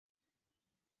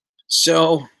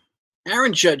So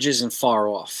Aaron Judge isn't far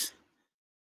off.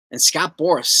 And Scott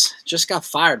Boras just got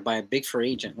fired by a big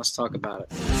free agent. Let's talk about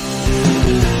it.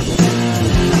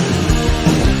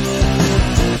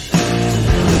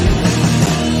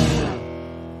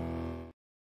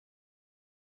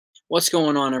 What's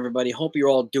going on, everybody? Hope you're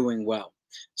all doing well.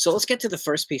 So let's get to the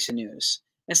first piece of news.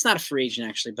 It's not a free agent,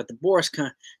 actually, but the Boras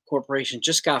Corporation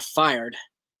just got fired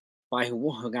by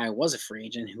a guy who was a free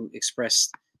agent who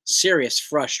expressed serious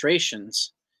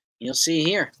frustrations. You'll see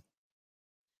here.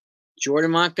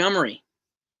 Jordan Montgomery.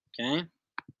 Okay.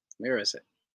 Where is it?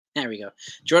 There we go.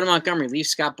 Jordan Montgomery leaves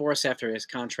Scott Boras after his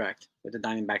contract with the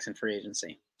Diamondbacks in free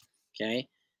agency. Okay.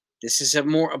 This is a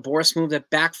Boras move that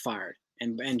backfired.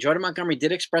 And Jordan Montgomery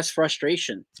did express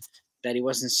frustration that he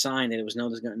wasn't signed, that there was no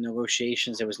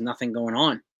negotiations, there was nothing going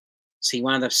on. So he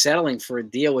wound up settling for a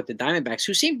deal with the Diamondbacks,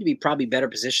 who seem to be probably better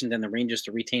positioned than the Rangers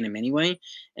to retain him anyway.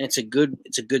 And it's a good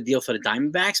deal for the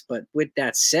Diamondbacks. But with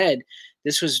that said,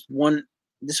 this was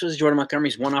Jordan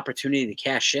Montgomery's one opportunity to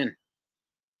cash in.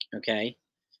 Okay.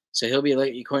 So he'll be,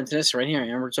 according to this right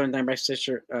here, starting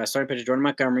pitcher Jordan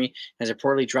Montgomery has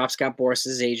reportedly dropped Scott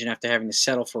Boras' agent after having to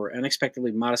settle for an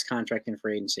unexpectedly modest contract in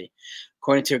free agency.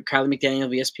 According to Kylie McDaniel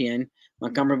of ESPN,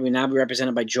 Montgomery will now be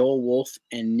represented by Joel Wolfe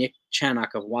and Nick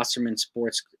Channock of Wasserman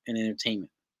Sports and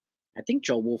Entertainment. I think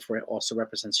Joel Wolfe also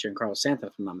represents Giancarlo Stanton,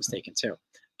 if I'm not mistaken, too.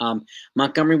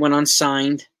 Montgomery went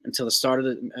unsigned until the start of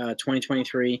the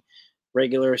 2023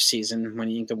 regular season when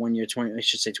he inked a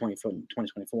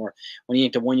 2024, when he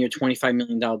inked a one-year $25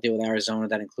 million deal with Arizona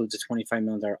that includes a $25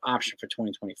 million option for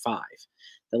 2025.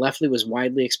 The lefty was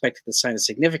widely expected to sign a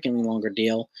significantly longer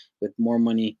deal with more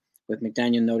money, with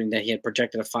McDaniel noting that he had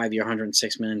projected a 5-year,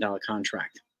 $106 million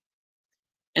contract.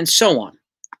 And so on.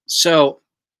 So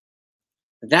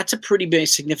that's a pretty big,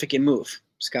 significant move.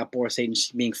 Scott Boras'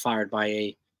 agency being fired by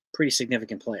a pretty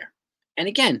significant player. And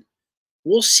again,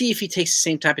 we'll see if he takes the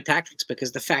same type of tactics,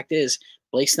 because the fact is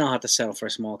Blake Snell had to settle for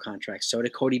a small contract. So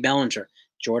did Cody Bellinger,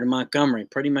 Jordan Montgomery,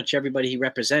 pretty much everybody he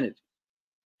represented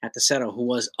had to settle who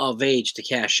was of age to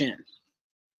cash in,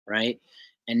 right?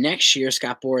 And next year,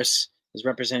 Scott Boras is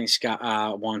representing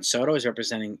Juan Soto, is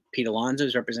representing Pete Alonso,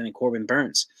 is representing Corbin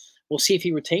Burns. We'll see if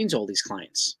he retains all these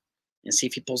clients and see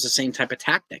if he pulls the same type of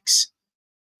tactics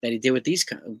that he did with these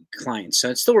clients. So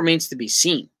it still remains to be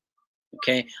seen.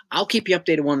 Okay, I'll keep you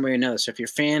updated one way or another. So if you're a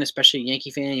fan, especially a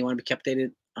Yankee fan, you want to be kept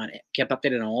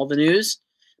updated on all the news,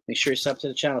 make sure you sub to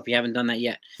the channel if you haven't done that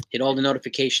yet. Hit all the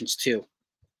notifications too.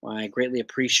 Well, I greatly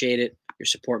appreciate it. Your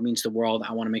support means the world.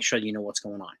 I want to make sure you know what's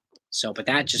going on. So, but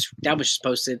that was just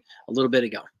posted a little bit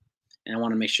ago, and I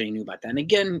want to make sure you knew about that. And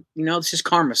again, this is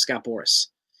karma, Scott Boras.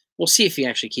 We'll see if he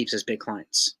actually keeps his big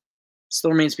clients.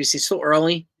 Still remains to be seen. Still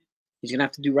early. He's gonna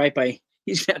have to do right by.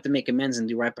 He's gonna have to make amends and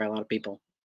do right by a lot of people.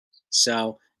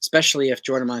 So, especially if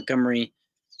Jordan Montgomery,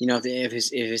 if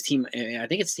his team, I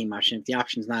think it's team option. If the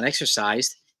option's not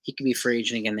exercised, he could be free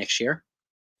agent again next year,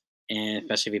 and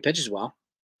especially if he pitches well.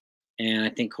 And I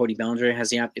think Cody Bellinger has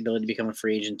the ability to become a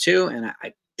free agent too, and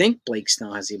I think Blake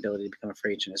Snell has the ability to become a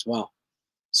free agent as well.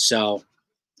 So,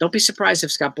 don't be surprised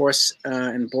if Scott Boras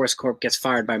and Boras Corp gets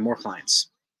fired by more clients.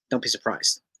 Don't be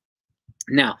surprised.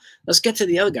 Now, let's get to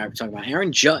the other guy we're talking about,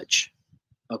 Aaron Judge.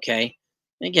 Okay,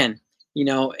 again.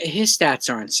 His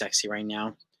stats aren't sexy right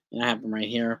now. And I have them right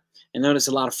here. I know there's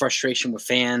a lot of frustration with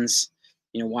fans.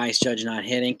 Why is Judge not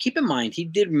hitting? Keep in mind, he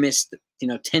did miss,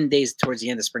 10 days towards the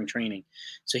end of spring training.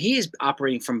 So he is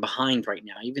operating from behind right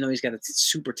now. Even though he's got a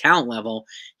super talent level,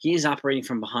 he is operating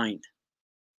from behind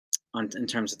in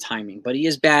terms of timing. But he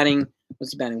is batting,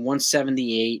 what's he batting?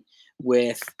 178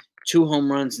 with 2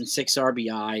 home runs and 6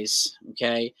 RBIs,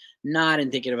 okay? Not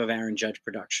indicative of Aaron Judge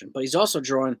production. But he's also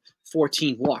drawn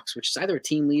 14 walks, which is either a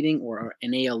team leading or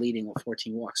an AL leading with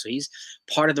 14 walks. So he's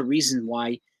part of the reason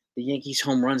why the Yankees'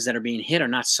 home runs that are being hit are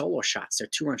not solo shots. They're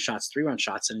 2-run shots, 3-run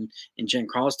shots. And in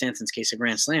Giancarlo Stanton's case, a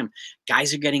grand slam,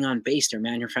 guys are getting on base. They're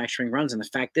manufacturing runs. And the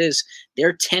fact is,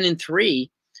 they're 10-3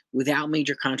 without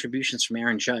major contributions from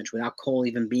Aaron Judge, without Cole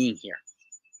even being here.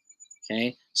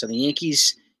 Okay? So the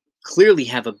Yankees clearly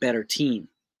have a better team.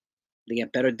 They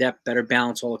get better depth, better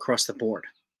balance all across the board.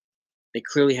 They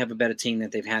clearly have a better team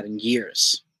that they've had in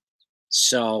years.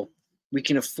 So we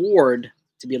can afford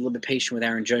to be a little bit patient with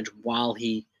Aaron Judge while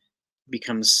he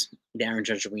becomes the Aaron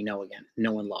Judge that we know again,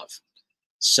 know and love.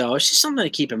 So it's just something to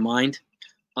keep in mind.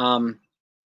 And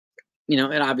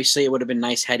obviously it would have been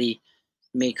nice had he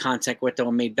made contact with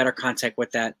or made better contact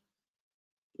with that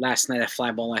last night, that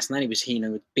fly ball last night.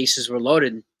 Bases were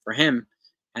loaded for him.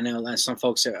 I know some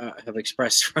folks have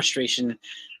expressed frustration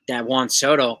that Juan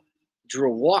Soto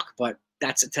drew a walk, but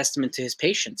that's a testament to his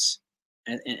patience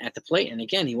at the plate. And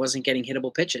again, he wasn't getting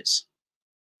hittable pitches.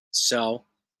 So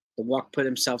the walk put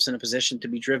themselves in a position to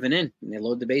be driven in, and they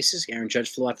load the bases. Aaron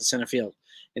Judge flew out to center field.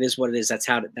 It is what it is. That's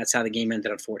how the game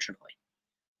ended, unfortunately.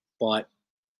 But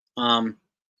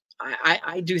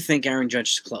I do think Aaron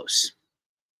Judge is close.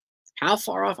 How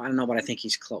far off? I don't know, but I think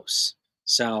he's close.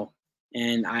 So,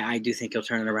 and I do think he'll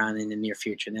turn it around in the near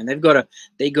future. And then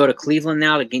they go to Cleveland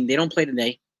now. The game, they don't play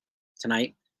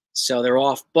tonight, so they're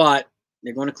off. But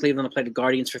they're going to Cleveland to play the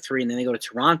Guardians for 3, and then they go to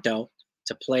Toronto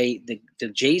to play the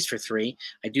Jays for 3.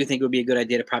 I do think it would be a good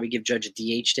idea to probably give Judge a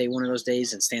DH day one of those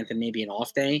days, and Stanton maybe an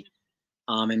off day,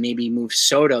 and maybe move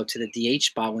Soto to the DH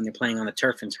spot when they're playing on the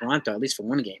turf in Toronto, at least for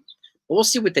one game. But we'll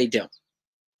see what they do.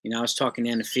 You know, I was talking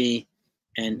to NFE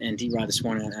and D-Rod this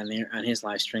morning on his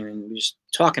live stream, and we were just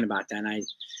talking about that. And I'd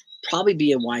probably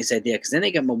be a wise idea, because then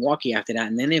they got Milwaukee after that,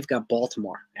 and then they've got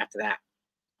Baltimore after that,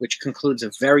 which concludes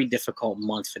a very difficult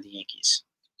month for the Yankees.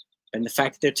 And the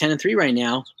fact that they're 10-3 right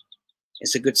now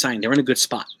is a good sign. They're in a good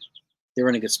spot. They're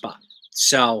in a good spot.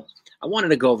 So I wanted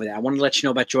to go over that. I wanted to let you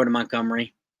know about Jordan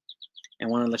Montgomery. And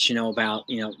I want to let you know about,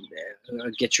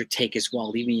 get your take as well.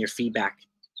 Leave me your feedback,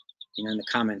 in the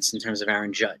comments in terms of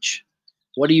Aaron Judge.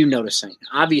 What are you noticing?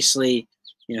 Obviously,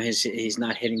 he's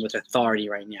not hitting with authority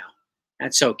right now.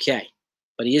 That's okay.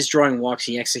 But he is drawing walks.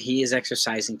 He is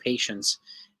exercising patience.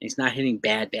 And he's not hitting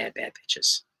bad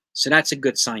pitches. So that's a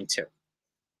good sign too.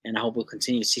 And I hope we'll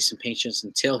continue to see some patience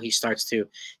until he starts to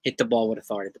hit the ball with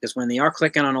authority. Because when they are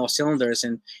clicking on all cylinders,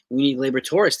 and we need Labor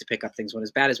Torres to pick up things when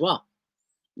it's bad as well.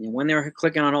 When they're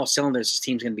clicking on all cylinders, this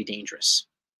team's going to be dangerous.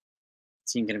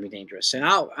 And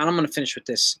I'm going to finish with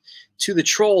this. To the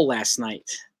troll last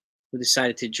night, who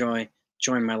decided to join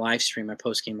my live stream, my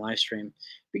post-game live stream,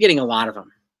 we're getting a lot of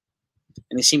them.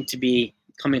 And they seem to be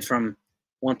coming from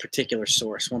one particular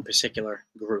source, one particular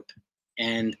group.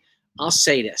 And I'll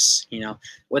say this,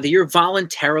 whether you're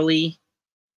voluntarily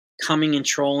coming and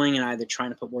trolling and either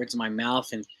trying to put words in my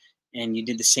mouth, and you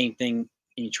did the same thing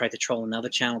and you tried to troll another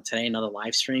channel today, another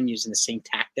live stream using the same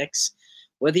tactics,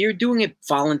 whether you're doing it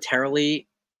voluntarily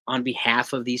on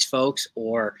behalf of these folks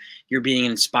or you're being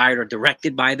inspired or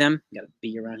directed by them, got a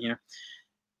B around here,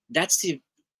 that's the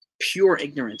pure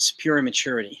ignorance, pure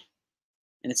immaturity.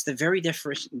 And it's the very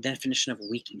definition of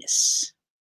weakness.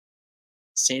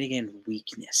 Say it again,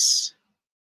 weakness,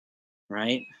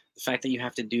 right? The fact that you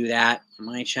have to do that on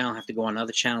my channel, have to go on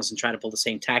other channels and try to pull the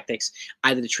same tactics,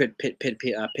 either to pit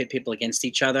people against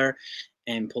each other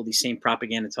and pull these same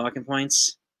propaganda talking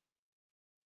points.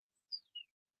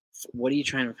 What are you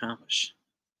trying to accomplish?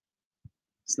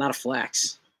 It's not a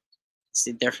flex. It's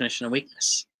the definition of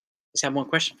weakness. I just have one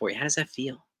question for you. How does that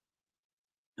feel?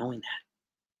 Knowing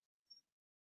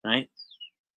that, right?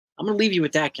 I'm going to leave you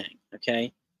with that, gang,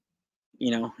 okay? I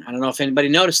don't know if anybody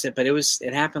noticed it, but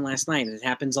it happened last night. It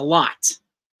happens a lot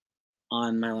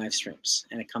on my live streams,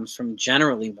 and it comes from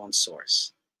generally one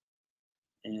source.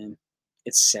 And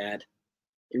it's sad.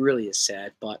 It really is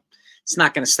sad, but it's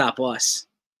not going to stop us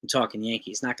from talking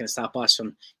Yankees. It's not going to stop us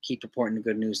from keep reporting the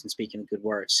good news and speaking the good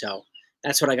words. So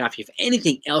that's what I got for you. If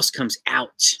anything else comes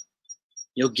out,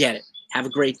 you'll get it. Have a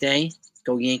great day.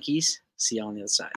 Go Yankees. See you on the other side.